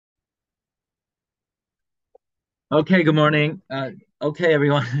Okay, good morning. Okay,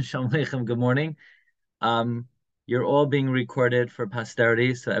 everyone. Shalom Aleichem, good morning. Um, you're all being recorded for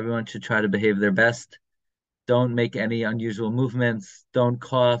posterity, so everyone should try to behave their best. Don't make any unusual movements. Don't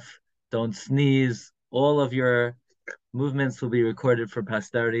cough. Don't sneeze. All of your movements will be recorded for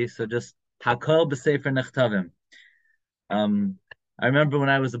posterity. So just hakol b'sefer nechtavim. Um, I remember when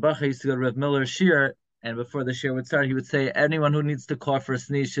I was a bacha, I used to go to Rav Miller's shir, and before the shir would start, he would say, anyone who needs to cough or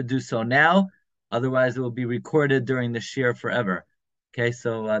sneeze should do so now, otherwise it will be recorded during the shir forever. Okay,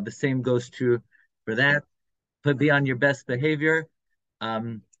 so the same goes true for that. But be on your best behavior.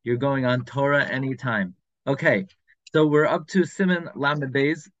 You're going on Torah anytime. Okay, so we're up to Siman Lamed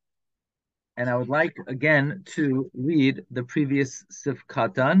Beis, and I would like again to read the previous Sif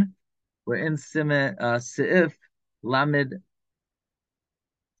Katan. We're in Siman Seif Lamed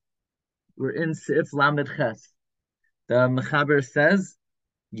We're in Seif Lamed Ches. The Mechaber says,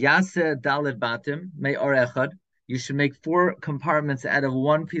 Yase Dalet Batim, May Or Echad. You should make four compartments out of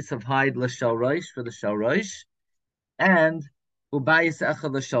one piece of hide, L'Shal Roish, for the Shal Roish, and Ubayis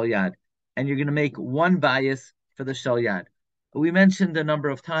Echad L'Shal Yad. And you're going to make one bias for the Shal Yad. We mentioned a number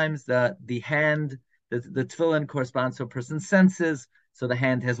of times that the hand, the tefillin corresponds to a person's senses. So the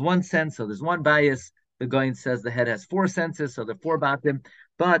hand has one sense, so there's one bias. The Goin says the head has four senses, so there are four batim.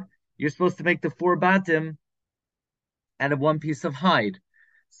 But you're supposed to make the four batim out of one piece of hide.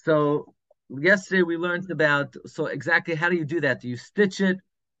 So yesterday we learned about so exactly how do you do that? Do you stitch it?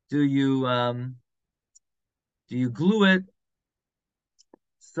 Do you um, do you glue it?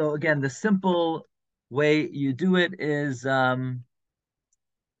 So again, the simple way you do it is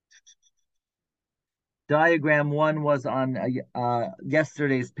diagram one was on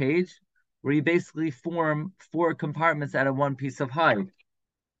yesterday's page, where you basically form four compartments out of one piece of hide.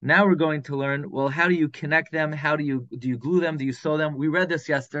 Now we're going to learn, well, how do you connect them? How do you glue them? Do you sew them? We read this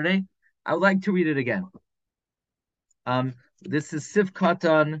yesterday. I would like to read it again. This is Sif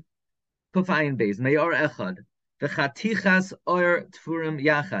Katan Kufayin Beis Meyor Echad V'chatichas Oyer Tfurim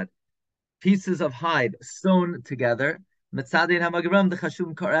Yachad, pieces of hide sewn together. Metzadin HaMagavram the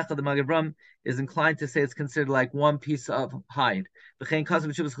Chashum Kar Echad, the Magavram is inclined to say it's considered like one piece of hide. V'chein Kasav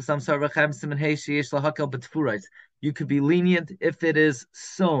B'Shuvas Chasam Sar V'chem Siman Hey Sheyesh Lahakel B'Tfurais. You could be lenient if it is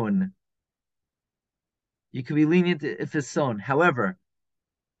sewn. You could be lenient if it's sewn. However,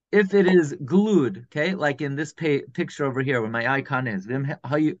 if it is glued, okay, like in this picture over here where my icon is,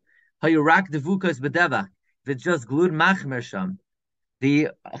 how you rack the vukas bedeva. If it's just glued machmer sham, the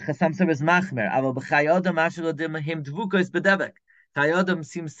chasam sofer is machmer. Aval b'chayodam ashelo him dvukas bedevek. Chayodam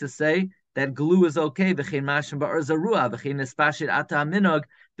seems to say that glue is okay. V'chein mashim ba'or zarua v'chein espashit ata minog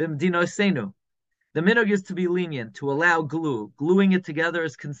b'mdino senu. The minog is to be lenient, to allow glue. Gluing it together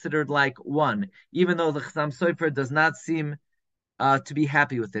is considered like one, even though the chasam sofer does not seem to be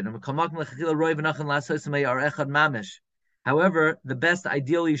happy with it. However, the best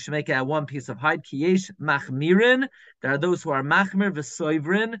ideally you should make it at one piece of hide. Kiyesh machmirin. There are those who are machmir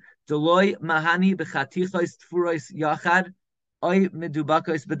v'soivrin. Deloy mahani b'chatichos tfuros yachad. Oy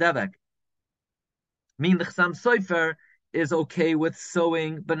medubakos bedevek. Mean the chasam soifer is okay with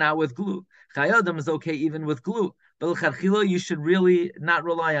sewing, but not with glue. Chayodam is okay even with glue. But l'chadchila, you should really not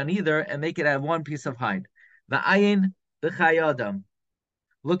rely on either and make it at one piece of hide. Va'ayin b'chayodam.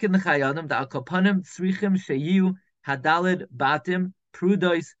 Look in the Chayyadim, the Akopanim Tzrichim Sheyu Hadalid Batim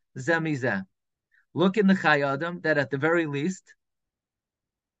Prudois Zemizeh. Look in the Chayyadim that at the very least,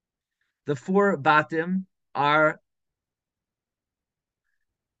 the four Batim are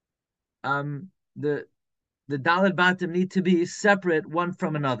the Dalid Batim need to be separate one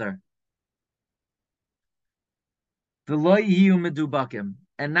from another. The Loy Yiu Medubakim,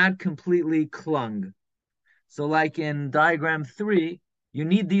 and not completely clung. So, like in diagram 3, you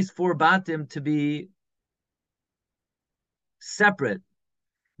need these four Batim to be separate,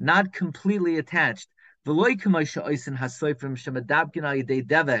 not completely attached. Not like what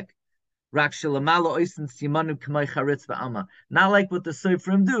the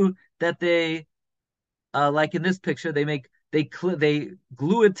Seifrim do, that they, like in this picture, they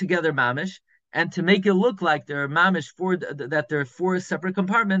glue it together, mamish, and to make it look like they're mamish that there are four separate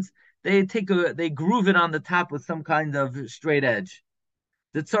compartments, they groove it on the top with some kind of straight edge.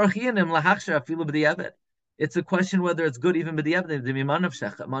 The tzarchiyanim lahachshar afilu b'di'evet. It's a question whether it's good even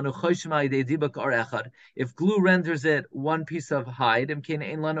b'di'evet. If glue renders it one piece of hide, then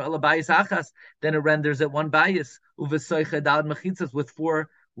it renders it one bias with four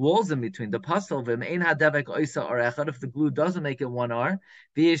walls in between. The puzzle if the glue doesn't make it one R,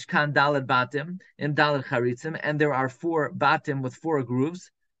 v'yesh kan daled batim in daled charitzim, and there are four batim with four grooves.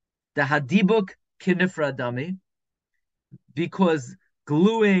 The hadibuk kinifra dami, because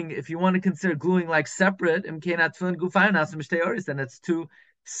gluing, if you want to consider gluing like separate, then it's two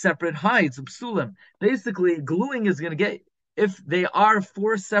separate hides of psulim. Basically, gluing is going to get, if they are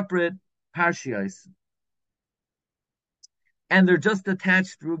four separate parshios and they're just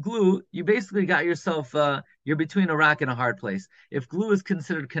attached through glue, you basically got yourself, you're between a rock and a hard place. If glue is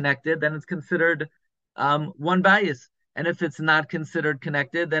considered connected, then it's considered one bias. And if it's not considered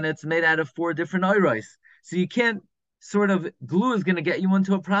connected, then it's made out of four different oiros. So you can't sort of, glue is going to get you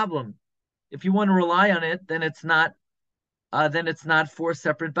into a problem. If you want to rely on it, then it's not four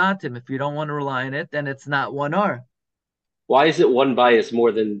separate batim. If you don't want to rely on it, then it's not one R. Why is it one bias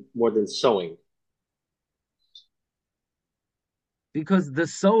more than sewing? Because the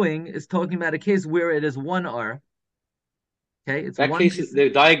sewing is talking about a case where it is one R. Okay, it's That one case, piece. the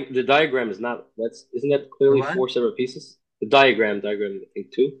diagram is not. That's isn't that The clearly what? four separate pieces? The diagram, I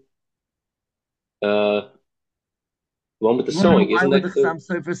think two. The one with the You want to know sewing, why isn't would that the clear?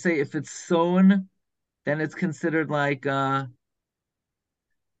 Chassam Sofer say if it's sewn, then it's considered like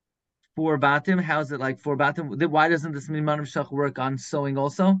four batim? How's it like four batim? Why doesn't this Miman of Shach work on sewing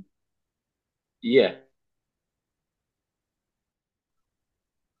also? Yeah.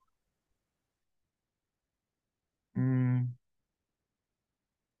 Mm,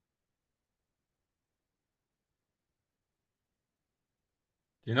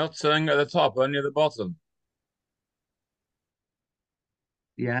 You're not sewing at the top, only at the bottom.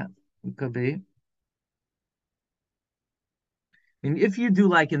 yeah, it could be. I mean, if you do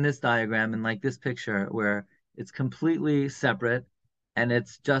like in this diagram and like this picture where it's completely separate and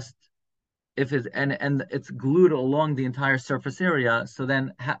it's just if it's and it's glued along the entire surface area, so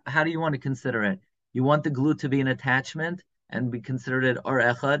then how do you want to consider it? You want the glue to be an attachment and be considered it or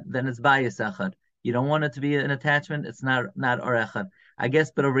echad, then it's bayis echad. You don't want it to be an attachment, it's not or echad. I guess,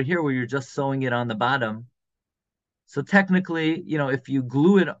 but over here where you're just sewing it on the bottom, so technically, if you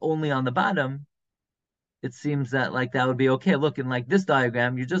glue it only on the bottom, it seems that like that would be okay. Look, in like this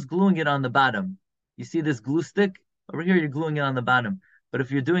diagram, you're just gluing it on the bottom. You see this glue stick? Over here, you're gluing it on the bottom. But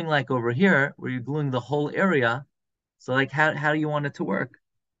if you're doing like over here, where you're gluing the whole area, so like how do you want it to work?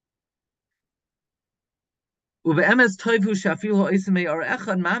 Even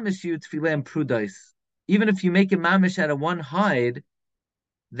if you make a mamish out of one hide,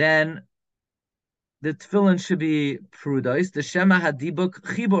 then the tefillin should be prudais. The shema hadibuk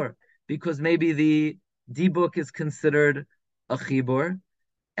chibur, because maybe the dibuk is considered a chibur,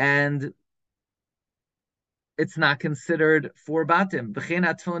 and it's not considered for batim. The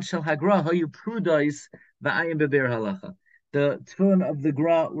tefillin of the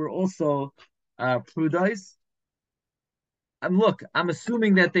gra were also prudais. And look, I'm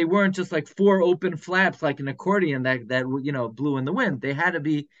assuming that they weren't just like four open flaps like an accordion that blew in the wind. They had to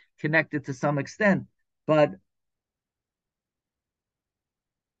be connected to some extent. But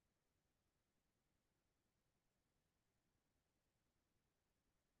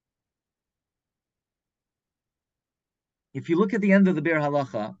if you look at the end of the Bir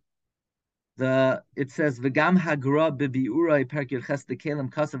Halacha, it says v'gam hagra bebiura perkir ches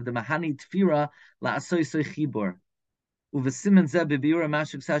dekelim kasav the mahani tfira la'asoy soy chibor uvesimen zeh bebiura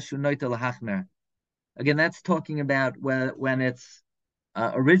mashuk sashu noita lahachmer. Again, that's talking about when it's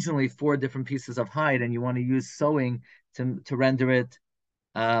originally four different pieces of hide, and you want to use sewing to render it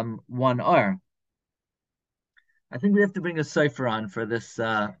one R. I think we have to bring a cipher on for this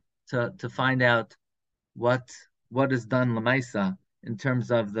to find out what what is done lamaisa in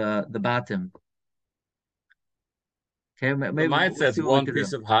terms of the batim. Okay, The maybe mind we'll says see what we one can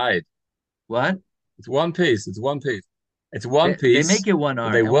piece do. of hide. What? It's one piece. It's one piece. It's one They make piece, it one but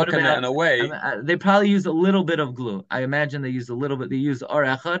R. they And what work on it about? in a way. They probably use a little bit of glue. I imagine they use a little bit. They use R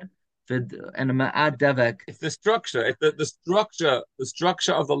echad and a ma'ad devek. It's the structure. The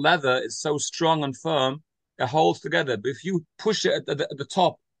structure of the leather is so strong and firm, it holds together. But if you push it at the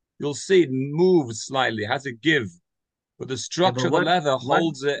top, you'll see it moves slightly, has a give. But the Okay, but structure of the leather what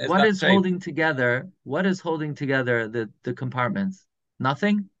holds it as what that is shape. holding together? What is holding together the compartments?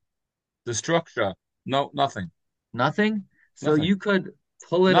 Nothing. The structure, no, nothing, Nothing. So nothing, you could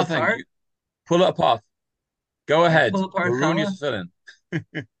pull it nothing. apart You pull it apart. Go and ahead. pull apart Maroon your challah.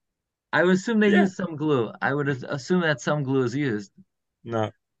 tefillin. I would assume they Yeah. use some glue. I would assume that some glue is used.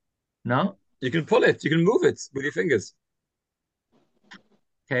 No. No? You can pull it. You can move it with your fingers.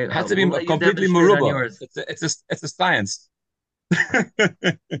 Okay, It has to we'll be let you completely demonstrate on maruba. yours. It's a science.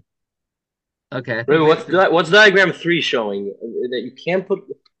 Okay, I think Remember, we have to. what's diagram three showing? That you can't put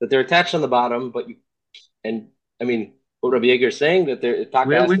that they're attached on the bottom, but you and I mean, what Rabbi Yeager is saying that their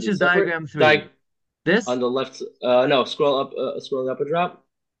taka has to Which be is separate. diagram three? This? On the left. No, scroll up. Scroll up a drop.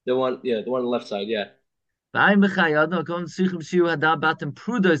 The one, yeah, the one on the left side. Yeah. They're They supposed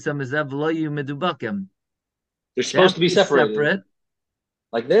have to to be be separated separate.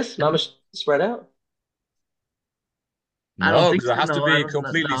 like this, mamish spread out. I don't No, think because it so. has to No, I be don't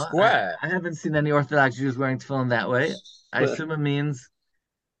completely know. square, I haven't seen any Orthodox Jews wearing tefillin that way. I assume it means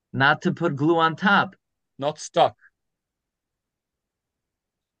not to put glue on top. not stuck.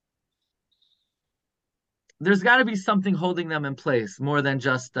 There's got to be something holding them in place more than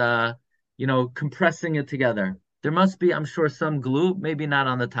just compressing it together. There must be, I'm sure, some glue, maybe not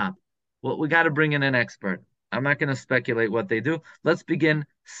on the top. Well, we got to bring in an expert. I'm not going to speculate what they do. Let's begin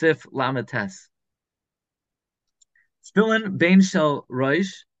Sif Lamates. Tefillin bein shel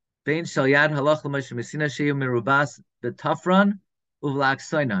roish, bein shel yad halach l'moshe mesina sheyu merubas betafran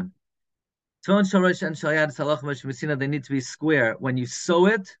uvlaksoinan. Tefillin shel roish and shel yad halach l'moshe mesina, they need to be square when you sew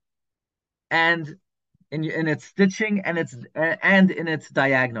it and in its stitching and in its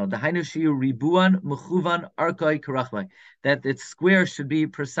diagonal. The hainu shiyu ribuan mechuvan arkoi karachvai. That its square should be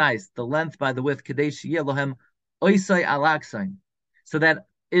precise, the length by the width, kadesh lohem oisai alaksain, so that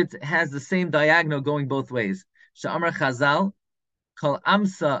it has the same diagonal going both ways. Sha'amar Chazal kol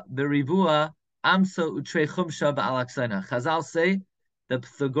amsa berivua amsa utrei chumsha ba'alaksaina. Chazal say the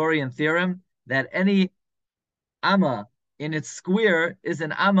Pythagorean theorem that any amma in its square is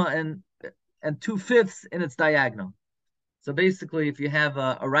an amma and 2/5 in its diagonal. So basically, if you have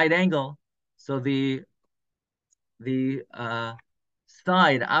a right angle, so the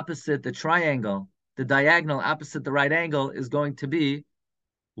side opposite the triangle, the diagonal opposite the right angle is going to be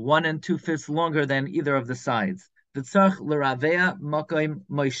 1 2/5 longer than either of the sides. The tzarch l'ravea makom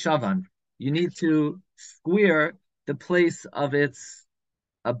moishavan. You need to square the place of its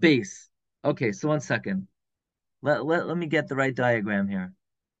base. Okay, so 1 second. Let me get the right diagram here.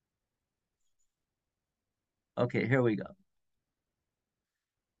 Okay, here we go.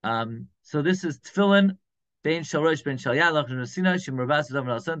 So this is tefillin bein shel rosh bein shel yad lachon nesina shim rabas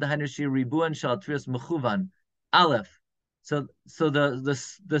davar alsan dahainu shi ribuan shel tfias mechuvan aleph. So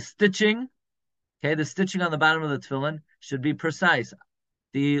the stitching, okay, the stitching on the bottom of the tefillin should be precise.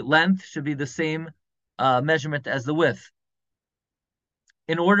 The length should be the same measurement as the width.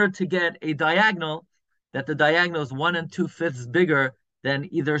 In order to get a diagonal, that the diagonal is 1 2/5 bigger than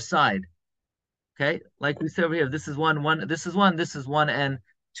either side. Okay, like we said over here, this is one, this is 1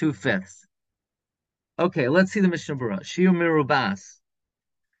 2/5. Okay, let's see the Mishnah Berura. Shiur merubas.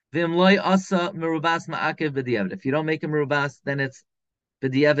 V'im loy asa merubas ma'akev b'diavad. If you don't make a merubas, then it's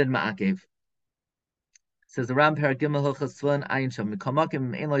b'diavad ma'akev. Says the Ram Perek Gimel Hilchos Tefillin Ayin Sham.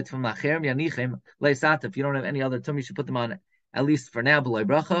 Mikamakim ein loy tefillin lacherem yanichem leisat. If you don't have any other tum, you should put them on at least for now. B'loy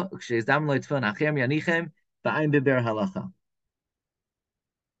bracha. Uksheis dam loy tefillin lacherem yanichem ba'ayin biber halacha.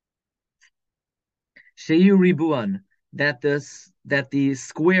 Sheyu ribuan, that the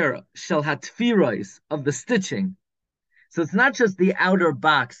square shall have tfirois of the stitching. So it's not just the outer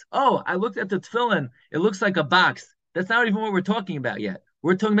box. Oh, I looked at the tefillin. It looks like a box. That's not even what we're talking about yet.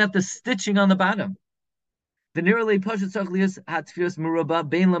 We're talking about the stitching on the bottom. It's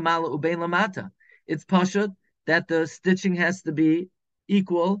pashut that the stitching has to be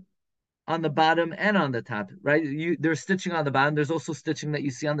equal on the bottom and on the top, right? There's stitching on the bottom. There's also stitching that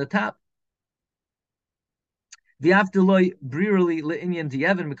you see on the top. Now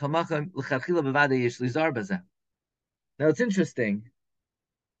it's interesting.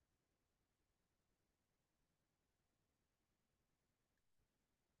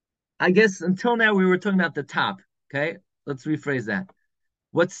 I guess until now we were talking about the top. Okay, let's rephrase that.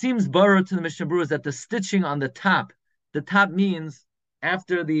 What seems borrowed to the Mishnah Berura is that the stitching on the top means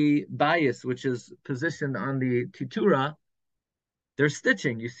after the bias, which is positioned on the tutura, there's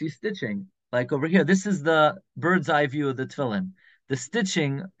stitching. You see stitching. Like over here, this is the bird's eye view of the tefillin. The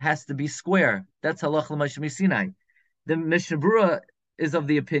stitching has to be square. That's halach l'moshe Sinai. The Mishnah Berura is of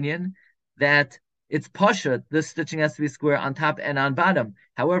the opinion that it's pasha. The stitching has to be square on top and on bottom.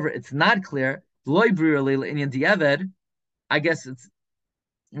 However, it's not clear. Loy brira le'inyan di'eved. I guess it's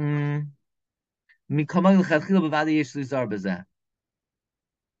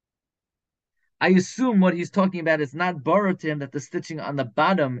I assume what he's talking about is not borrowed to him that the stitching on the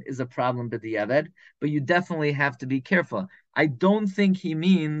bottom is a problem b'diavad, but you definitely have to be careful. I don't think he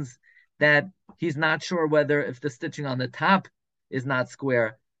means that he's not sure whether if the stitching on the top is not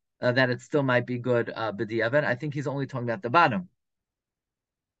square, that it still might be good b'diavad. I think he's only talking about the bottom.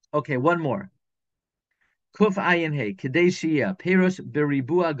 Okay, one more. Kuf ayin hey kadeshia perush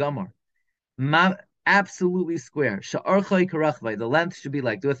beribua gamor. Absolutely square. Sha'archai karachvai. The length should be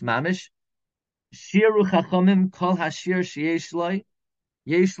like with mamish. Shiru chachamim kol hashir sheyeshloi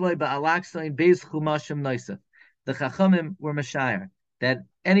yeshloi ba'alaksain beis chumashim noisef. The chachamim were mashayir that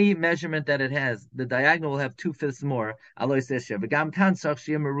any measurement that it has, the diagonal will have 2/5 more. Alois Esher. V'gam kan tzach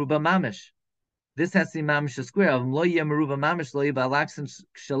sheyeh meruba mamish. This has to be mamish a square. Lo yeh meruba mamish lo yeh ba'alaksin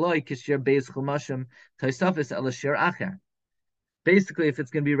shaloi kishir beis chumashim toisofis elashir acher. Basically, if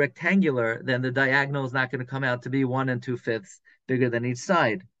it's going to be rectangular, then the diagonal is not going to come out to be 1 2/5 bigger than each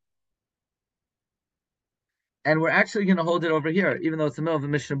side. And we're actually going to hold it over here, even though it's the middle of the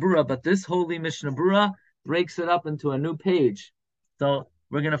Mishnah Berura, but this holy Mishnah Berura breaks it up into a new page. So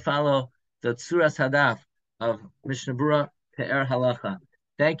we're going to follow the Tsuras Hadaf of Mishnah Berura Pe'er Halacha.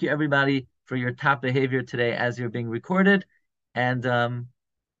 Thank you, everybody, for your top behavior today as you're being recorded. And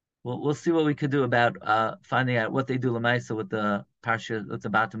we'll see what we could do about finding out what they do Lamaisa with the Parsha, with the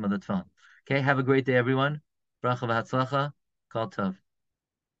bottom of the Tefillin. Okay, have a great day, everyone. Bracha v'hatzlacha. Kol tov.